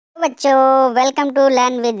बच्चों, welcome to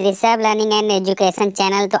learn with Rishabh learning and education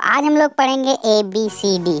channel. तो आज हम लोग पढ़ेंगे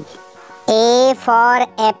ABCD। A for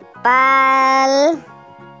Apple,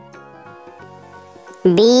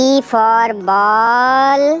 B for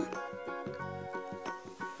ball,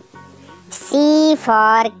 C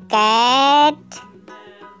for cat,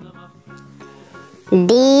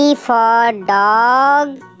 D for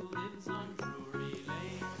dog,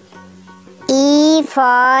 E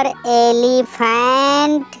for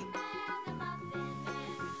elephant,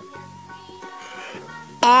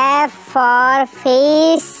 F for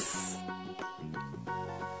fish,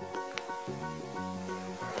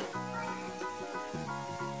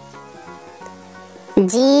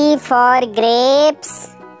 G for grapes,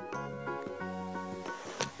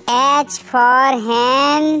 H for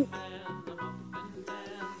hen,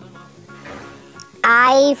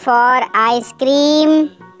 I for ice cream,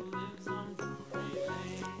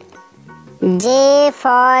 J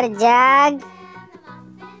for jug,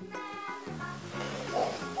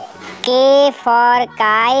 K for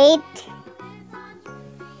kite,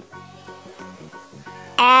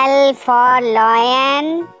 L for lion,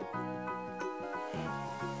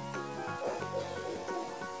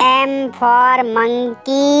 M for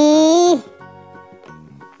monkey,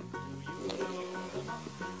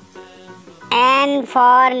 N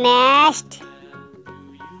for nest,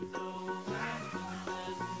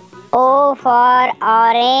 O for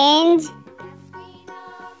orange,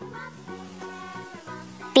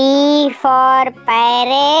 P for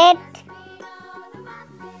parrot,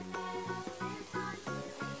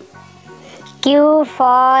 Q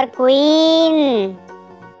for queen,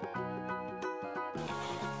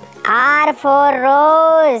 R for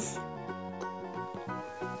rose,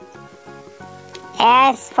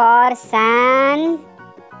 S for sun,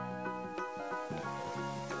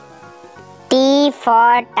 T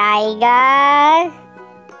for tiger,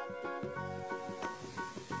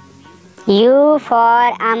 U for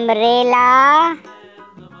umbrella,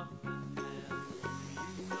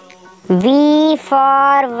 V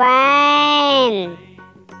for van,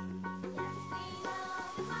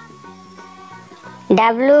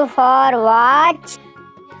 W for watch,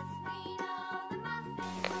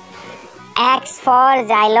 X for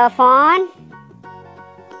xylophone,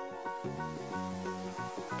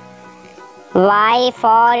 Y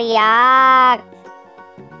for yak,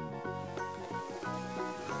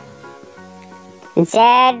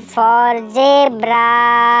 Z for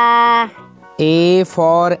zebra, A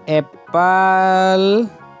for apple,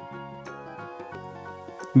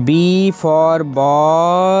 B for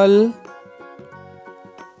ball,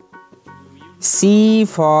 C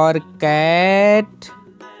for cat,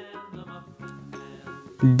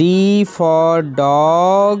 D for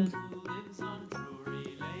dog,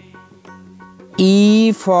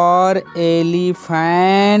 E for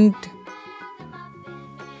elephant,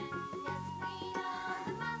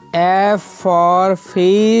 F for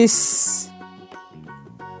fish,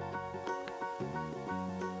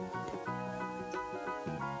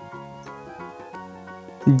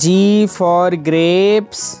 G for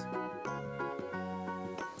grapes,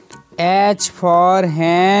 H for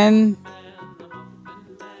hen,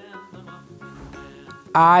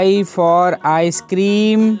 I for ice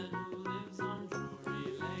cream,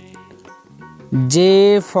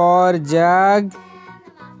 J for jug,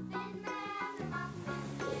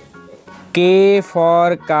 K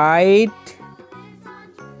for kite,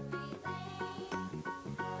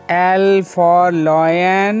 L for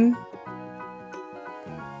lion,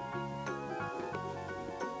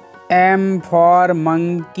 M for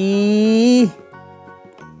monkey,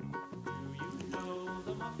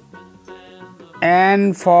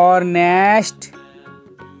 N for nest,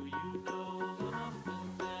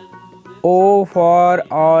 O for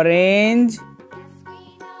orange,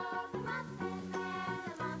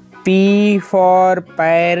 P for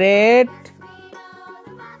parrot,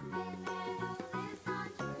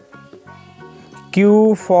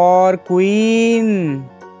 Q for queen,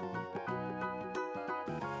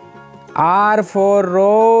 R for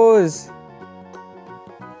rose,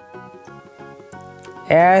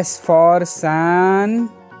 S for sun,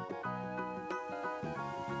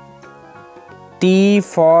 T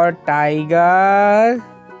for tiger,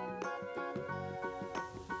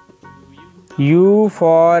 U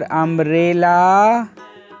for umbrella,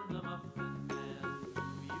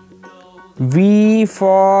 V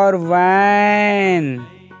for van,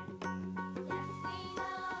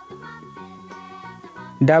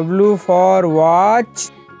 W for watch,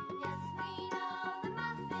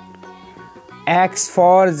 X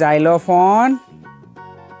for xylophone,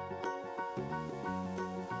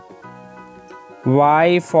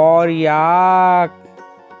 Y for yak,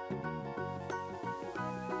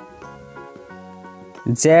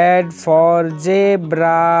 Z for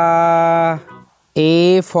zebra.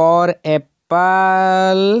 A for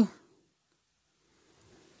apple.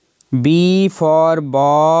 B for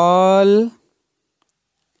ball.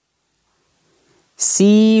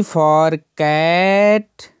 C for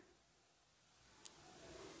cat.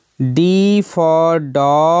 D for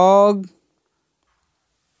dog.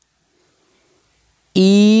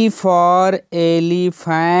 E for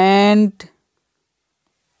elephant.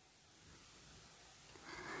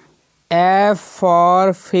 F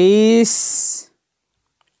for fish.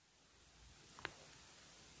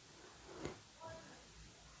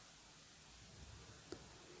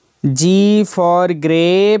 G for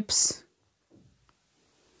grapes.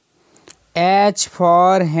 H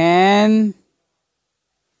for hen.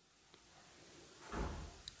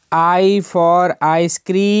 I for ice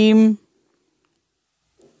cream.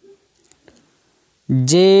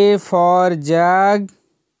 J for jug.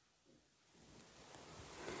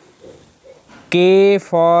 K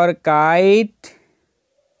for kite.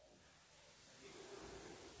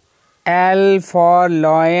 L for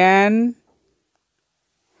lion.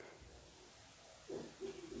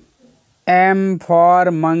 M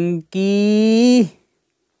for monkey.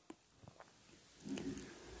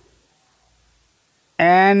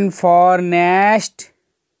 N for nest.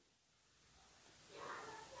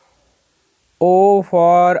 O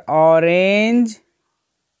for orange.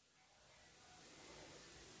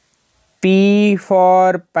 P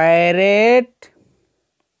for parrot.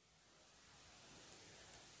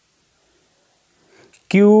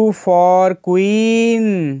 Q for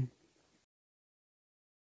queen.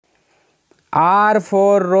 R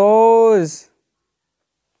for rose.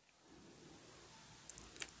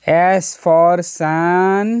 S for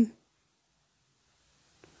sun.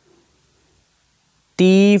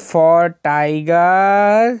 T for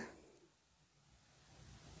tiger.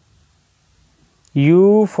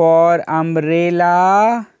 U for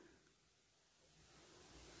umbrella.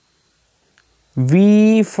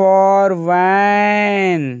 V for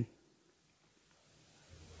van.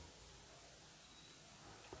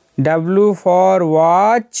 W for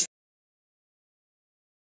watch.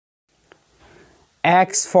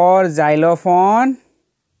 X for xylophone.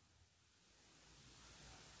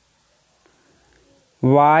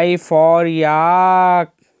 Y for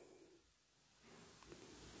yak.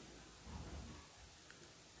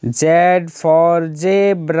 Z for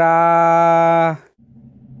zebra.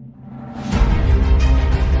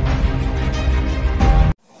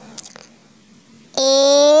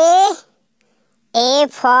 A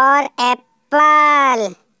for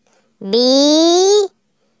apple. B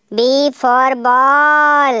for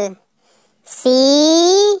ball.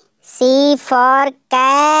 C for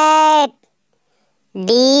cat.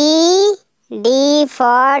 D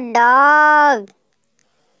for dog.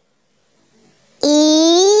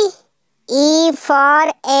 E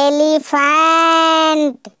for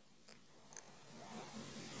elephant.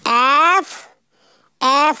 F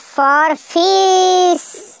for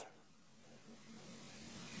fish.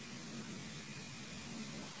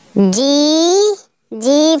 G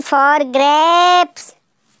for grapes.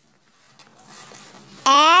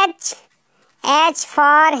 H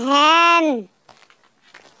for hen.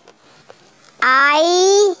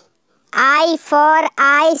 I for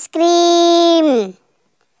ice cream.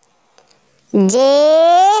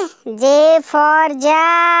 J for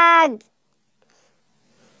jug.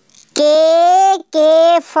 K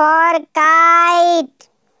for kite.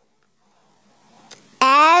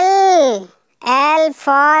 L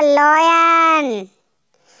for lion.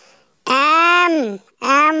 M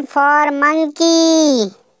for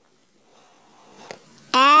monkey.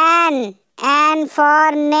 N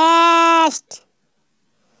for nest.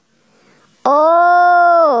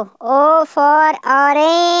 O for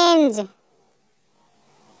orange.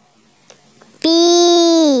 P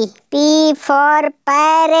for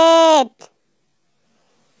parrot.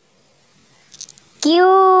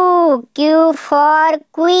 Q for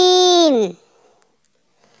queen.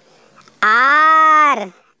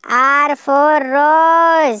 R for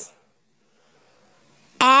rose.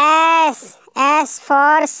 S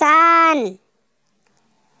for sun.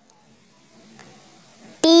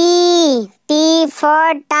 T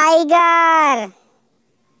for tiger.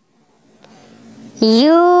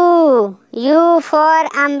 U for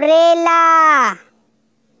umbrella.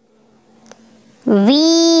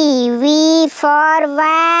 V for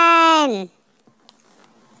van.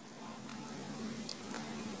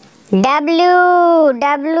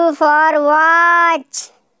 W for watch.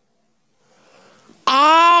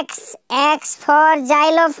 X for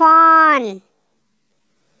xylophone.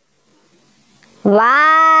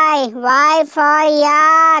 Y for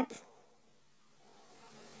yak.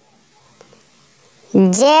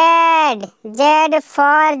 Z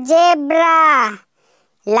for zebra.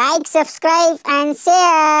 Like, subscribe and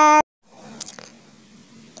share.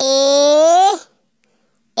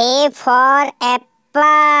 A for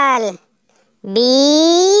apple.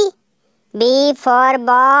 B for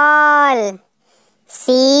ball.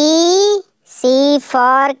 C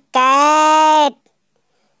for cat.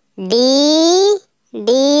 D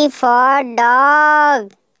for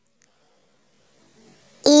dog.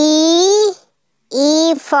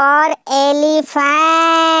 E for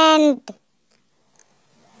elephant.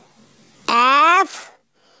 F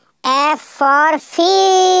for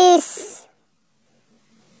fish.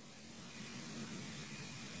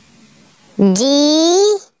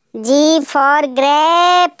 G for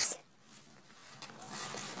grapes.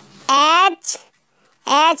 H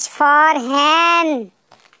for hen.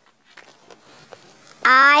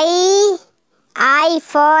 I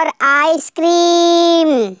for ice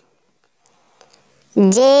cream.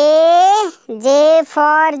 J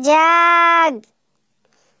for jug.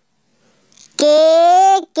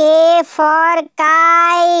 K for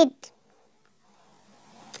kite.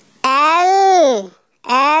 L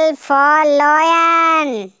for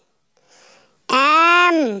lion.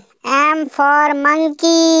 M for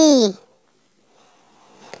monkey.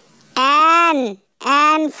 N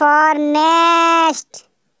for nest.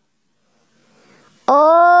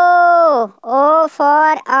 O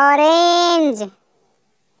for orange.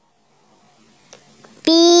 P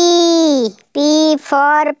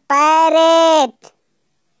for parrot.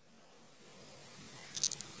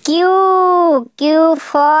 Q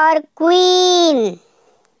for queen.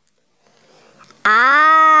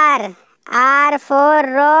 R for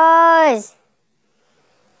rose.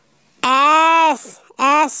 S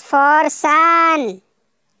for sun.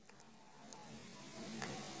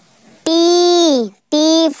 T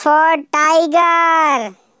for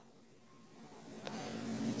tiger.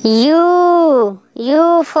 U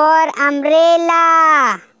for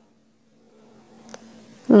umbrella.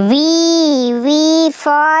 V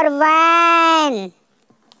for van.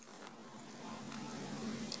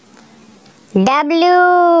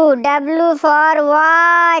 W for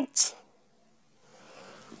watch.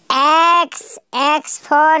 X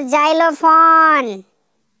for xylophone.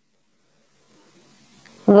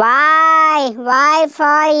 Y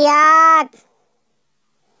for yak.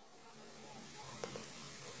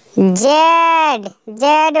 Z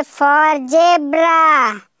for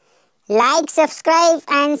zebra. Like, subscribe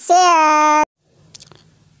and share.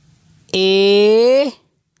 A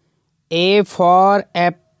for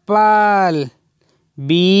apple.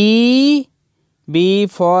 B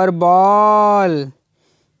for ball.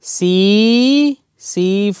 C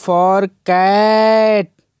for cat.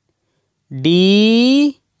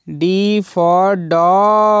 D for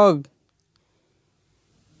dog.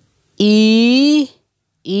 E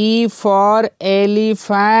for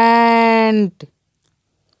elephant.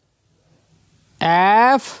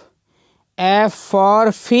 F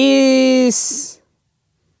for fish.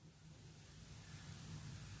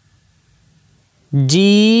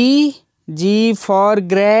 G for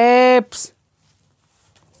grapes.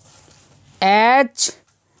 H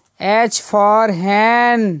for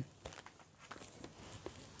hen.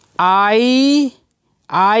 I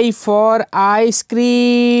for ice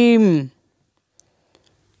cream.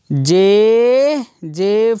 J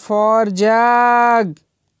for jug.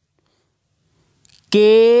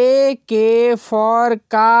 K for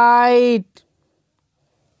kite.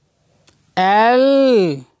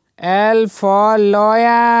 L for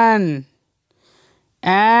lion.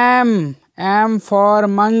 M for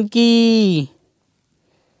monkey.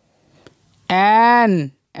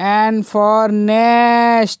 N for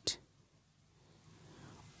nest.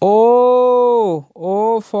 O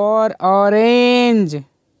for orange.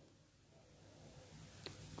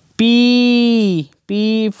 P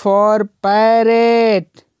for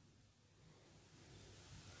parrot.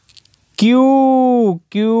 Q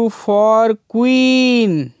for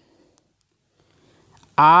queen.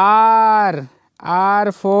 R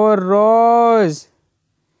for rose.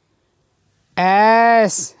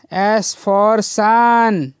 S for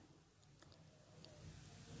sun.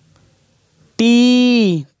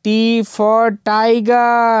 T for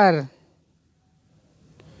tiger.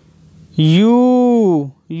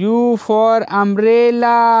 U for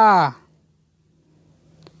umbrella.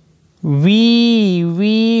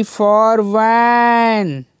 V for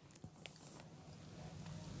van.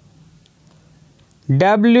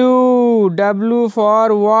 W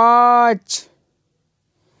for watch.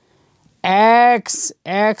 X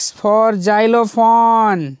for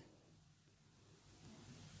xylophone.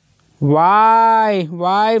 Y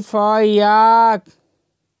for yak.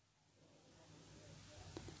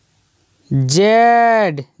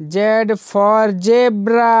 Z for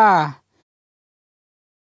zebra.